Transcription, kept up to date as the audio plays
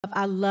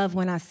I love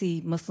when I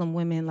see Muslim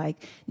women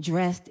like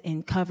dressed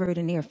and covered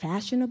and they're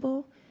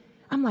fashionable.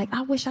 I'm like,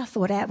 I wish I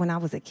saw that when I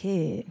was a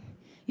kid.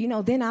 You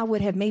know, then I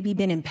would have maybe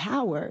been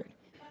empowered.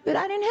 But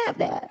I didn't have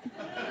that.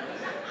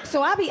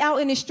 So I be out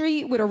in the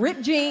street with a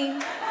ripped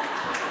jean.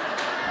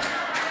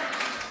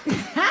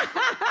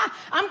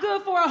 I'm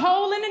good for a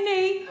hole in the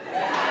knee.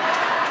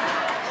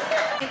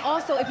 And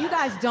also, if you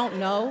guys don't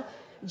know,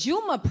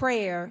 Juma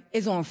prayer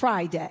is on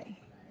Friday.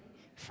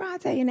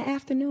 Friday in the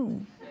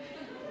afternoon.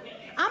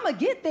 I'ma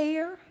get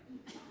there,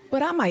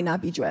 but I might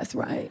not be dressed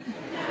right.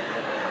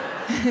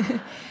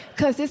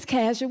 Because it's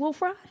casual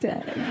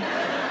Friday.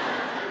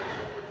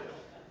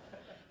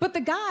 But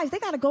the guys, they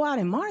gotta go out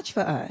and march for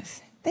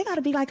us. They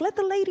gotta be like, let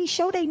the ladies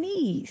show their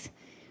knees.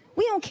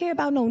 We don't care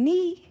about no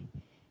knee.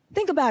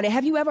 Think about it.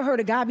 Have you ever heard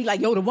a guy be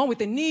like, yo, the one with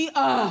the knee?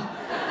 Bruh,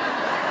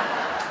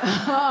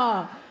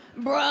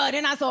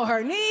 then I saw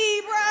her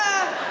knee,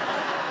 bruh.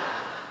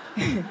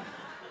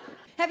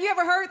 Have you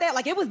ever heard that?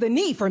 Like, it was the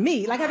knee for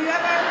me. Like, have you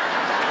ever?